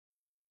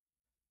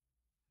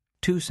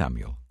2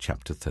 Samuel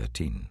chapter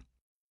 13.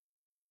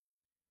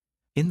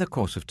 In the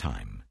course of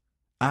time,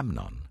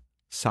 Amnon,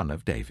 son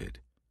of David,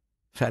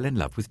 fell in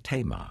love with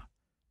Tamar,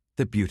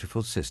 the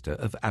beautiful sister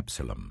of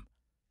Absalom,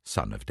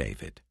 son of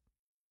David.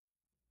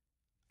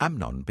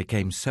 Amnon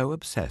became so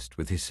obsessed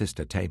with his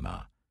sister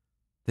Tamar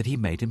that he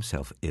made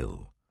himself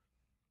ill.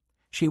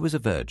 She was a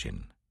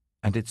virgin,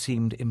 and it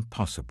seemed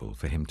impossible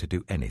for him to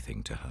do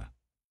anything to her.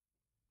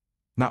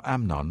 Now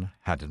Amnon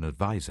had an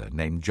adviser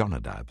named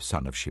Jonadab,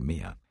 son of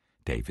Shimeah,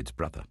 David's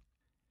brother.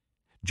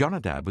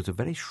 Jonadab was a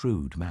very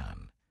shrewd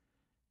man.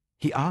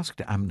 He asked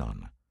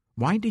Amnon,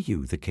 "Why do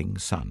you, the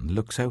king's son,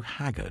 look so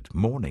haggard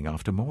morning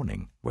after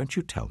morning? Won't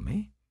you tell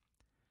me?"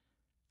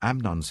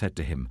 Amnon said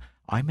to him,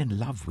 "I'm in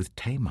love with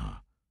Tamar,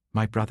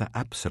 my brother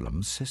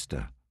Absalom's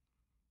sister."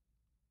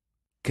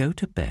 "Go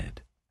to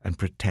bed and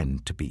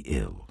pretend to be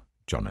ill,"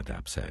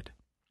 Jonadab said.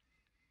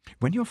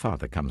 "When your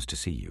father comes to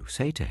see you,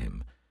 say to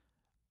him,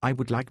 'I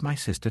would like my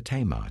sister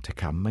Tamar to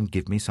come and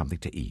give me something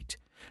to eat.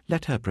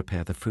 Let her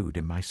prepare the food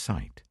in my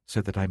sight,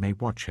 so that I may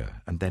watch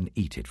her and then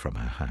eat it from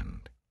her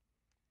hand.'"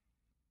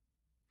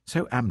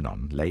 So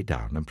Amnon lay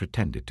down and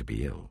pretended to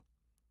be ill.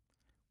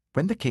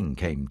 When the king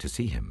came to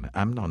see him,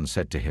 Amnon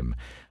said to him,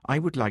 "I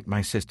would like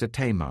my sister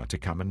Tamar to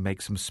come and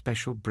make some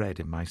special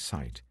bread in my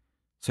sight,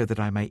 so that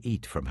I may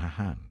eat from her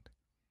hand."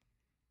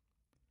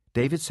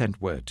 David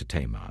sent word to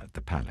Tamar at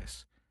the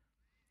palace,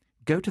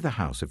 "Go to the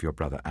house of your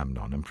brother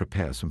Amnon and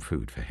prepare some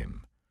food for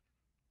him."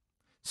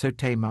 So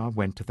Tamar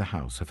went to the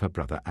house of her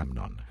brother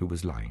Amnon, who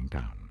was lying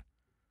down.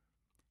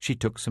 She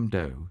took some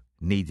dough,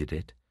 kneaded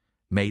it,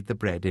 made the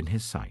bread in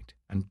his sight,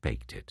 and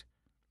baked it.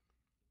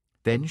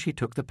 Then she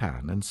took the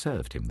pan and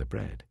served him the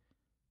bread,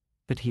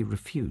 but he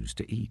refused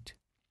to eat.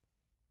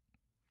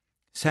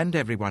 "Send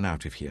everyone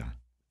out of here,"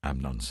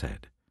 Amnon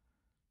said.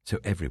 So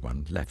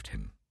everyone left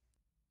him.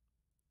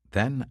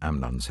 Then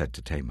Amnon said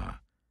to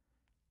Tamar,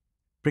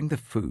 "Bring the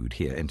food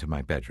here into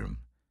my bedroom,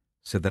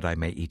 so that I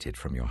may eat it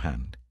from your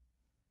hand."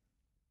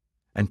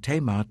 And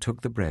Tamar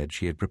took the bread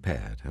she had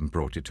prepared and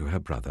brought it to her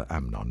brother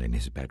Amnon in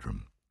his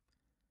bedroom.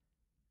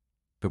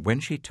 But when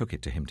she took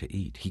it to him to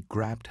eat, he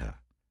grabbed her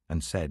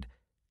and said,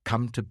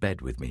 "Come to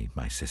bed with me,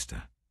 my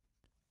sister."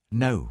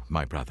 "No,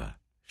 my brother,"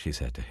 she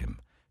said to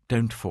him,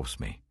 "don't force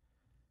me.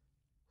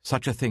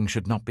 Such a thing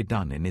should not be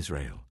done in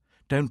Israel.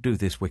 Don't do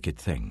this wicked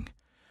thing.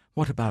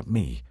 What about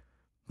me?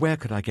 Where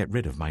could I get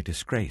rid of my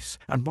disgrace?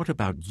 And what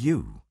about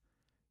you?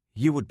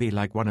 You would be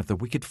like one of the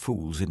wicked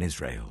fools in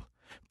Israel.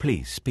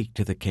 Please speak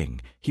to the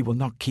king. He will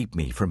not keep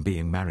me from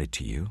being married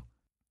to you."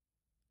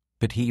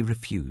 But he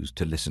refused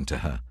to listen to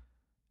her,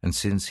 and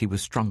since he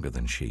was stronger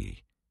than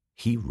she,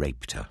 he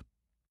raped her.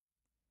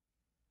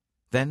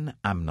 Then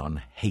Amnon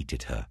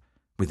hated her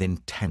with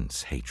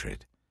intense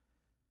hatred.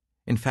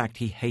 In fact,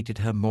 he hated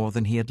her more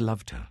than he had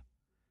loved her.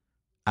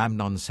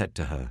 Amnon said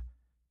to her,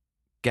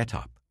 "Get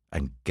up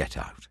and get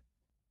out."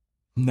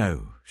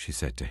 "No," she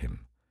said to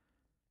him.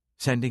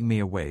 "Sending me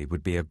away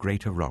would be a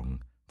greater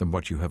wrong than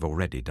what you have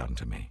already done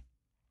to me."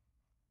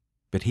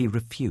 But he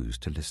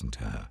refused to listen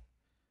to her.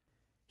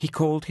 He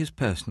called his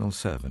personal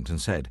servant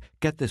and said,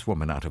 "Get this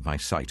woman out of my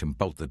sight and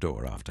bolt the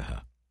door after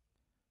her."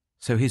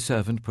 So his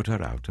servant put her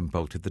out and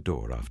bolted the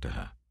door after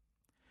her.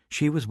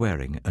 She was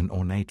wearing an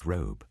ornate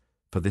robe,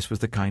 for this was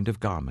the kind of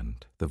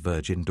garment the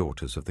virgin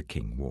daughters of the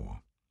king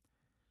wore.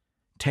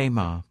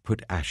 Tamar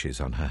put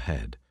ashes on her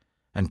head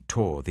and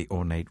tore the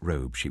ornate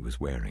robe she was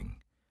wearing.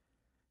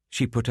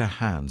 She put her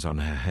hands on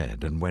her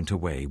head and went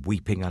away,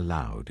 weeping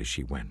aloud as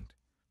she went.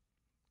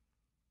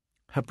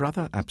 Her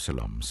brother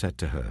Absalom said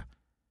to her,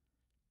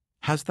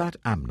 "Has that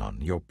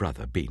Amnon, your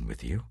brother, been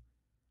with you?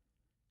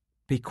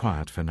 Be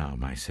quiet for now,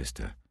 my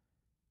sister.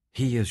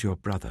 He is your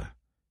brother.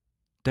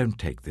 Don't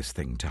take this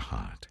thing to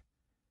heart."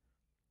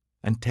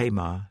 And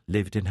Tamar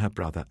lived in her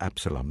brother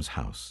Absalom's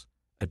house,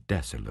 a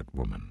desolate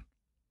woman.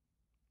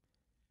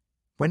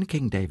 When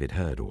King David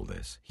heard all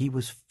this, he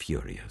was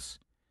furious.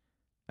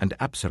 And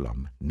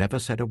Absalom never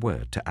said a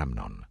word to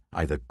Amnon,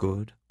 either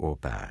good or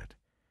bad.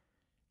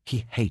 He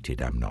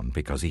hated Amnon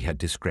because he had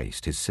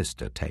disgraced his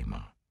sister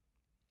Tamar.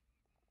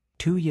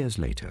 2 years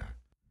later,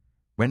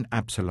 when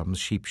Absalom's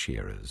sheep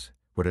shearers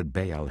were at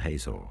Baal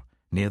Hazor,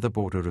 near the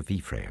border of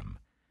Ephraim,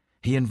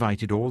 he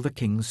invited all the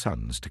king's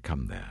sons to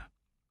come there.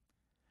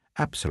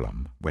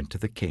 Absalom went to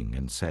the king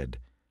and said,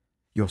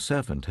 "Your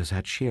servant has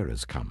had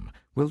shearers come.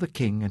 Will the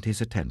king and his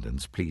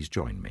attendants please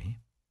join me?"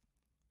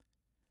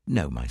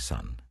 "No, my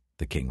son,"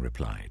 the king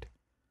replied.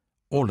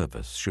 "All of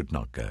us should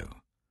not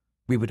go.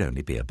 We would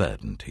only be a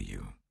burden to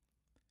you."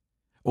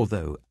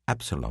 Although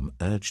Absalom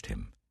urged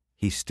him,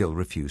 he still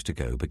refused to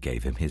go but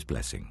gave him his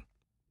blessing.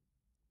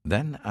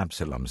 Then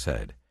Absalom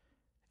said,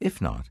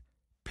 "If not,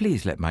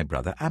 please let my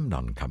brother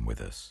Amnon come with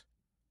us."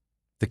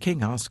 The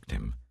king asked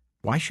him,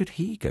 "Why should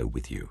he go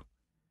with you?"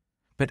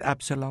 But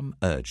Absalom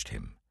urged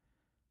him.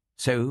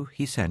 So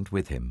he sent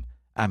with him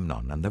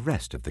Amnon and the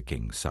rest of the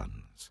king's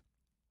sons.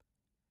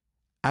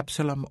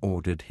 Absalom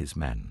ordered his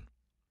men,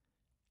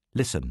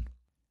 "Listen,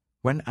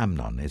 when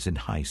Amnon is in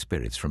high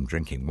spirits from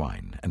drinking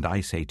wine, and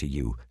I say to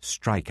you,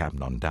 'Strike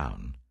Amnon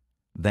down,'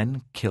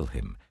 then kill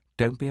him,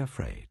 "Don't be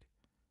afraid.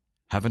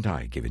 Haven't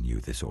I given you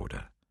this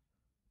order?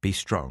 Be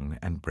strong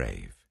and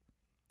brave."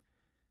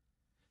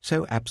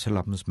 So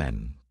Absalom's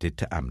men did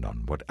to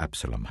Amnon what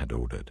Absalom had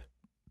ordered.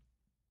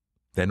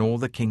 Then all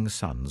the king's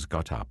sons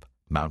got up,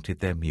 mounted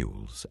their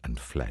mules, and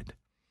fled.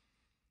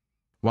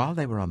 While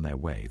they were on their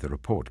way, the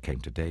report came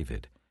to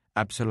David,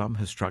 "Absalom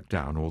has struck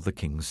down all the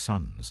king's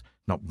sons.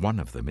 Not one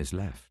of them is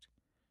left."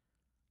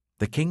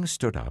 The king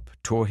stood up,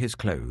 tore his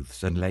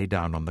clothes, and lay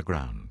down on the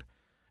ground,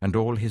 and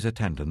all his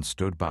attendants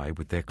stood by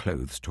with their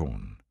clothes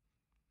torn.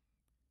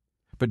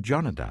 But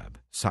Jonadab,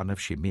 son of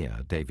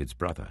Shimeah, David's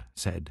brother,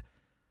 said,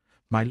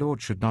 "My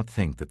lord should not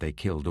think that they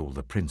killed all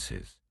the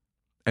princes.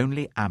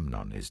 Only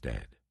Amnon is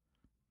dead."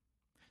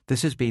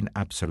 This has been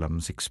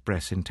Absalom's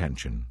express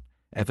intention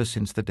ever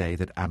since the day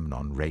that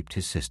Amnon raped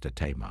his sister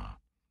Tamar.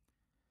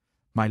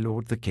 My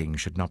lord the king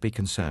should not be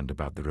concerned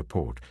about the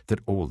report that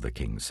all the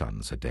king's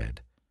sons are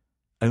dead.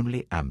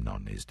 Only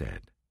Amnon is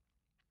dead.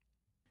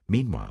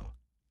 Meanwhile,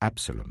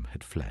 Absalom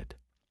had fled.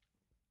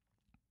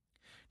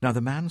 Now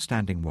the man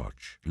standing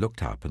watch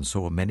looked up and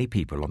saw many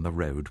people on the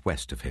road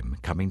west of him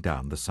coming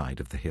down the side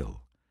of the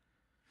hill.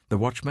 The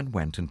watchman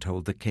went and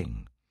told the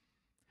king,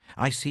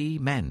 "I see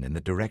men in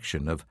the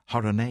direction of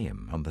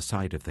Horonaim on the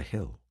side of the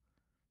hill."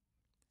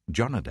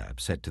 Jonadab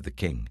said to the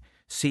king,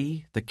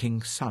 "See, the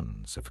king's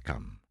sons have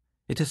come.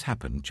 It has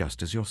happened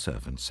just as your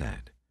servant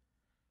said."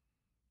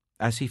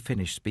 As he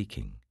finished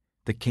speaking,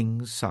 the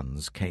king's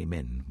sons came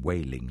in,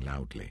 wailing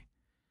loudly.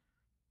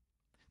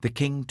 The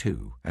king,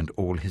 too, and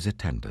all his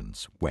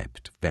attendants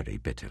wept very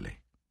bitterly.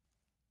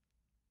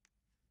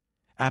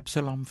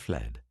 Absalom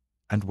fled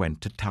and went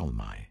to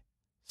Talmai,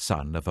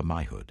 son of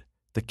Ammihud,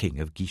 the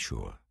king of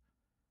Geshur.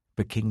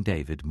 But King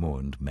David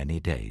mourned many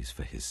days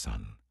for his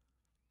son.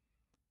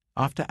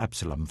 After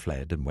Absalom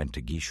fled and went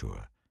to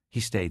Geshur,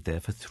 he stayed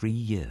there for 3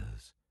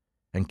 years,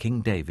 and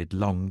King David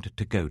longed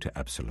to go to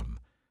Absalom,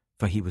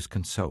 for he was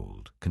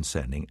consoled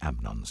concerning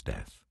Amnon's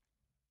death.